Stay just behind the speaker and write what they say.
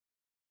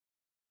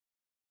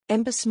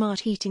EMBER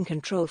Smart Heating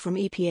Control from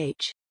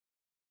EPH.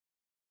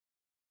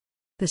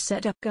 The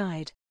Setup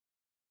Guide.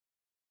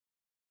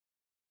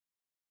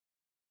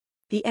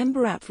 The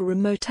EMBER app for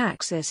remote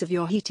access of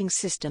your heating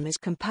system is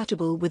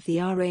compatible with the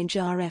R-Range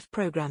RF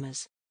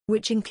programmers,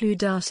 which include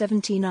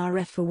R17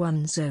 RF for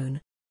 1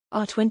 zone,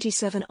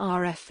 R27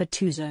 RF for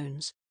 2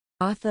 zones,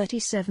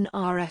 R37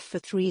 RF for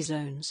 3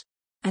 zones,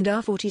 and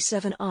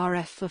R47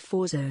 RF for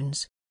 4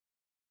 zones.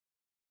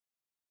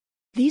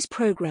 These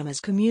programmers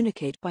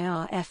communicate by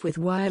RF with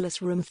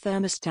wireless room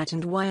thermostat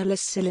and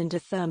wireless cylinder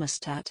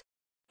thermostat,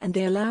 and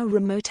they allow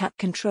remote app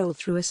control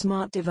through a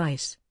smart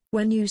device,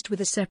 when used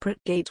with a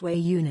separate gateway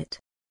unit.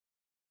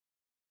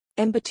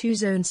 EMBER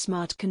 2-Zone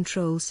Smart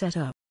Control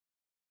Setup.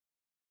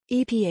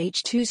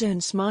 EPH 2-Zone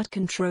Smart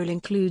Control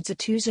includes a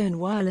 2-zone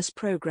wireless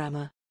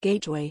programmer,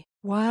 gateway,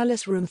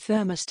 wireless room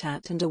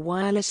thermostat and a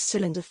wireless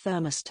cylinder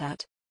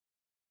thermostat.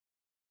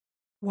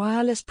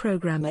 Wireless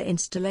programmer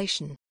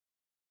installation.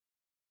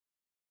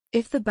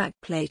 If the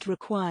backplate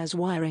requires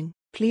wiring,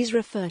 please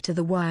refer to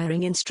the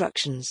wiring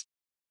instructions.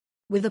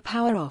 With the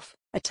power off,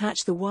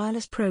 attach the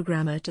wireless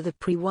programmer to the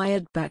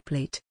pre-wired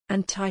backplate,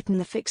 and tighten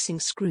the fixing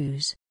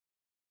screws.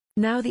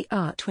 Now the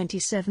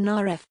R27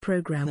 RF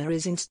programmer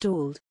is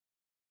installed.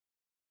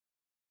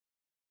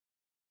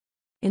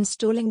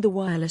 Installing the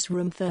wireless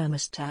room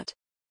thermostat.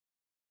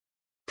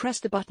 Press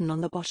the button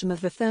on the bottom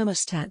of the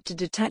thermostat to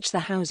detach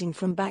the housing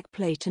from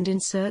backplate and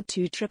insert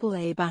 2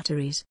 AAA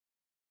batteries.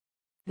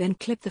 Then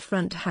clip the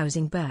front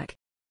housing back.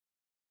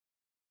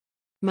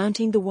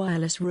 Mounting the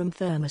wireless room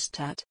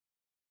thermostat.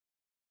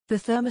 The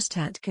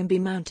thermostat can be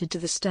mounted to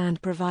the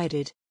stand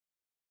provided,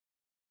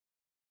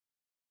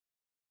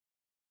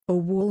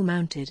 or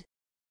wall-mounted.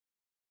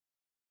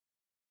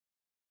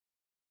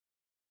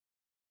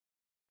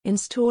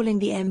 Installing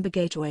the EMBER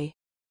Gateway.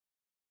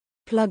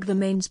 Plug the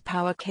mains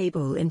power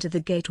cable into the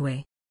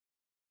gateway.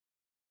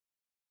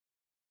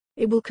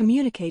 It will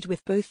communicate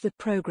with both the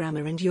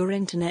programmer and your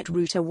internet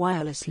router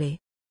wirelessly.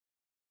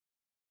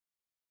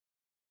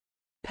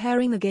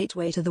 Pairing the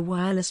gateway to the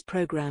wireless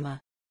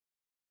programmer.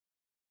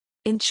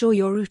 Ensure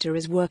your router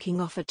is working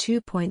off a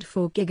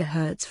 2.4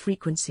 GHz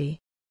frequency.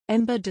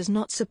 EMBER does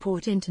not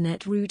support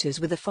internet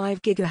routers with a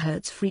 5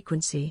 GHz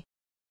frequency.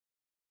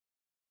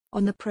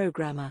 On the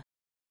programmer.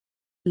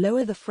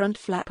 Lower the front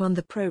flap on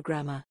the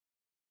programmer.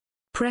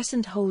 Press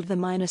and hold the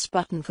minus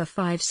button for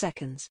 5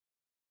 seconds.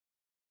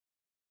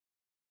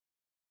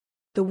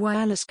 The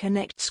wireless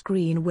connect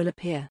screen will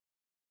appear.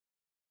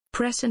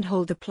 Press and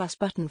hold the plus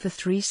button for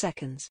 3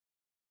 seconds.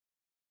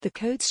 The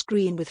code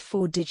screen with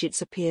 4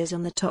 digits appears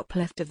on the top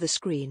left of the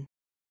screen.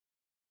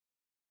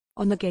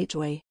 On the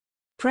gateway,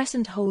 press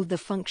and hold the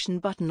function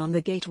button on the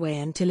gateway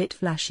until it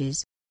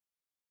flashes.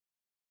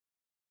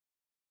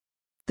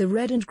 The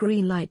red and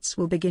green lights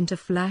will begin to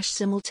flash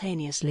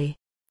simultaneously.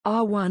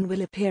 R1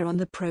 will appear on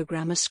the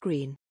programmer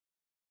screen.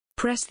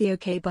 Press the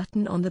OK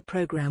button on the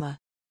programmer.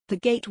 The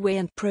gateway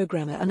and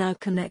programmer are now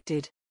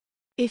connected.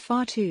 If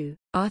R2,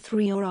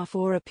 R3 or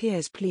R4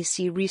 appears, please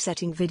see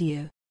resetting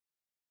video.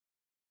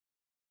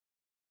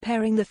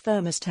 Pairing the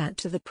thermostat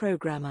to the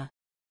programmer.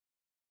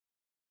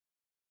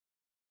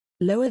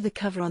 Lower the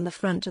cover on the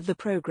front of the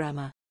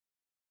programmer.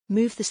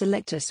 Move the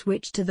selector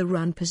switch to the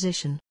run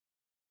position.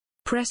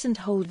 Press and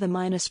hold the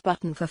minus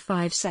button for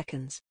 5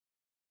 seconds.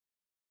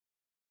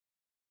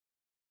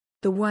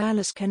 The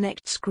wireless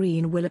connect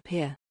screen will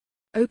appear.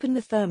 Open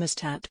the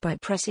thermostat by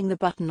pressing the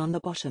button on the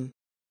bottom.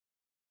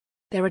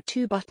 There are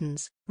 2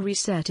 buttons,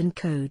 Reset and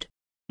Code,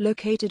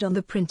 located on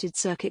the printed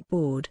circuit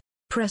board.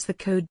 Press the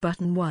code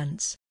button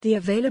once. The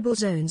available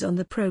zones on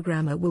the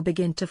programmer will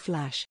begin to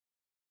flash.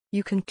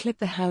 You can clip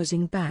the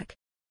housing back.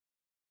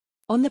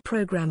 On the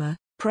programmer,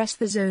 press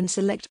the zone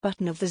select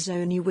button of the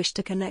zone you wish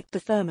to connect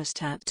the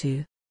thermostat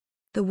to.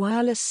 The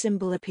wireless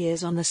symbol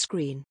appears on the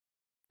screen.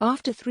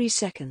 After 3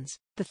 seconds,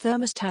 the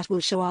thermostat will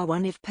show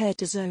R1 if paired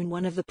to zone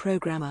 1 of the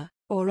programmer,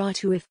 or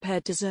R2 if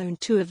paired to zone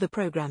 2 of the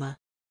programmer.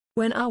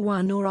 When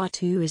R1 or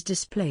R2 is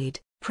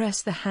displayed,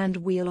 press the hand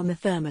wheel on the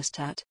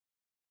thermostat.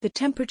 The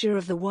temperature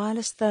of the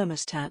wireless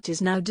thermostat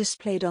is now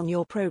displayed on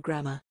your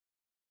programmer.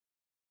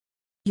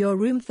 Your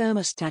room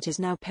thermostat is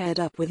now paired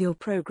up with your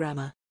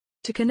programmer.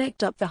 To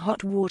connect up the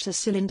hot water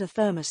cylinder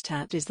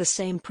thermostat is the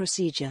same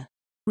procedure.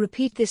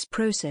 Repeat this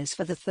process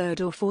for the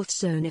 3rd or 4th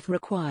zone if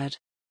required.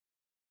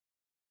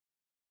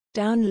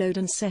 Download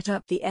and set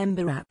up the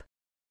EMBER app.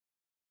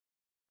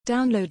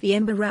 Download the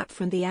EMBER app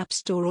from the App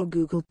Store or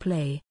Google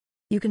Play.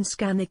 You can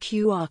scan the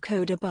QR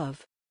code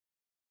above.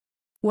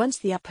 Once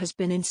the app has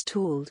been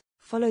installed,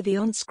 follow the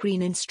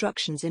on-screen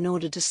instructions in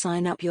order to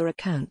sign up your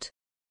account.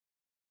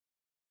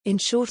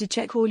 Ensure to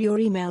check all your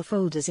email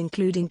folders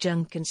including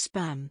junk and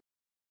spam.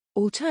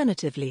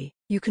 Alternatively,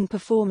 you can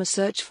perform a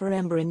search for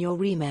EMBER in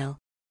your email.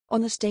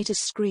 On the status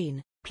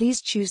screen,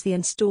 please choose the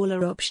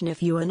installer option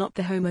if you are not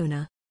the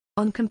homeowner.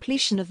 On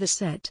completion of the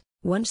set,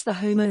 once the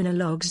homeowner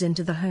logs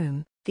into the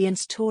home, the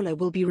installer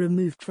will be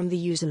removed from the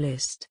user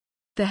list.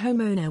 The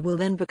homeowner will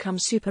then become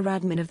super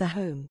admin of the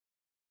home.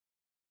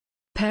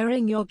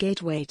 Pairing your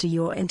gateway to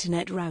your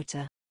internet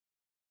router.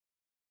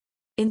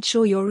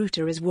 Ensure your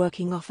router is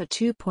working off a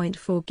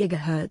 2.4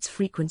 GHz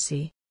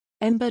frequency.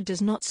 EMBER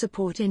does not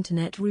support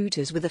internet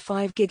routers with a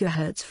 5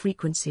 GHz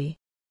frequency.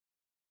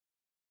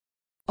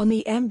 On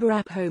the EMBER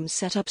App Home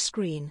Setup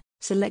screen,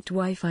 select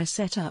Wi-Fi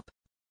Setup.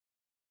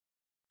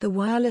 The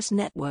wireless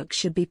network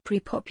should be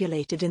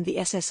pre-populated in the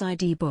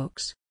SSID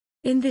box.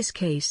 In this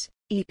case,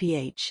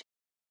 EPH.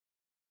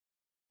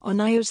 On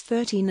iOS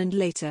 13 and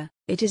later,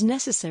 it is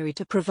necessary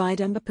to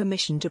provide EMBER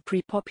permission to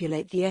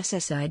pre-populate the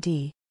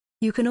SSID.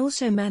 You can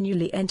also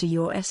manually enter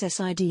your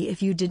SSID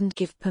if you didn't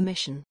give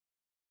permission.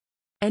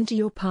 Enter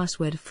your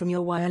password from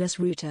your wireless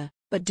router,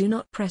 but do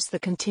not press the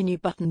continue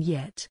button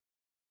yet.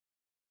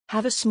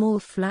 Have a small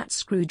flat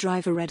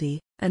screwdriver ready,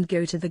 and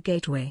go to the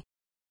gateway.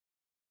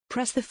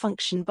 Press the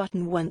function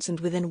button once and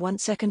within 1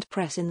 second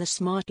press in the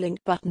Smart Link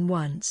button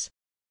once.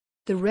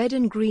 The red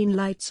and green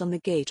lights on the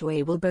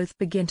gateway will both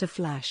begin to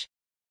flash.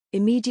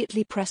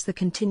 Immediately press the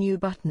continue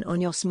button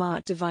on your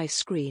smart device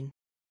screen.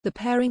 The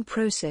pairing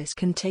process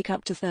can take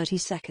up to 30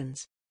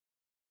 seconds.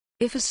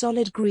 If a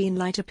solid green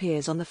light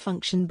appears on the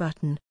function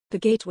button, the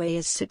gateway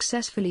is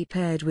successfully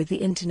paired with the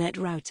internet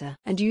router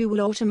and you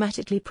will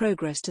automatically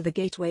progress to the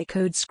gateway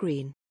code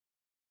screen.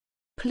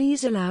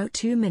 Please allow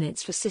 2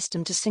 minutes for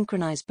system to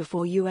synchronize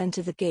before you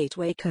enter the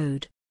gateway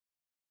code.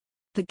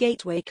 The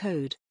gateway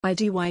code,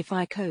 ID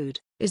Wi-Fi code,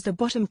 is the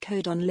bottom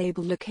code on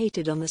label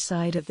located on the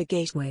side of the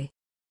gateway.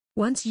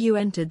 Once you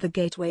entered the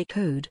gateway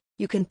code,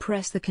 you can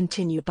press the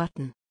continue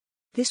button.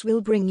 This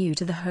will bring you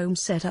to the home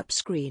setup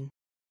screen.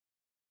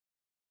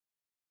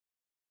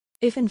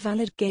 If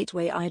invalid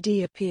gateway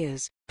ID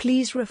appears,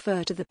 please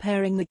refer to the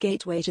Pairing the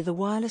Gateway to the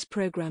Wireless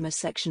Programmer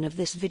section of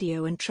this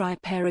video and try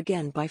pair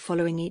again by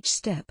following each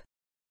step.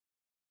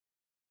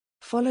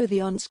 Follow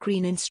the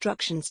on-screen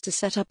instructions to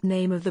set up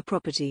name of the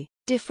property,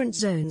 different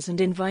zones and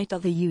invite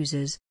other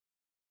users.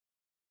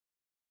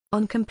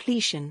 On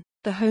completion,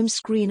 the home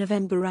screen of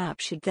EMBER App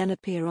should then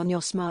appear on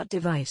your smart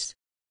device.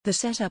 The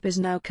setup is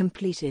now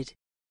completed.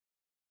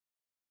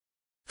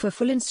 For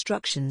full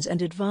instructions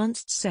and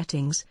advanced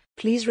settings,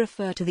 please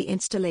refer to the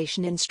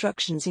installation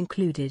instructions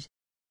included.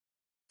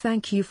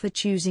 Thank you for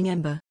choosing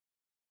EMBER.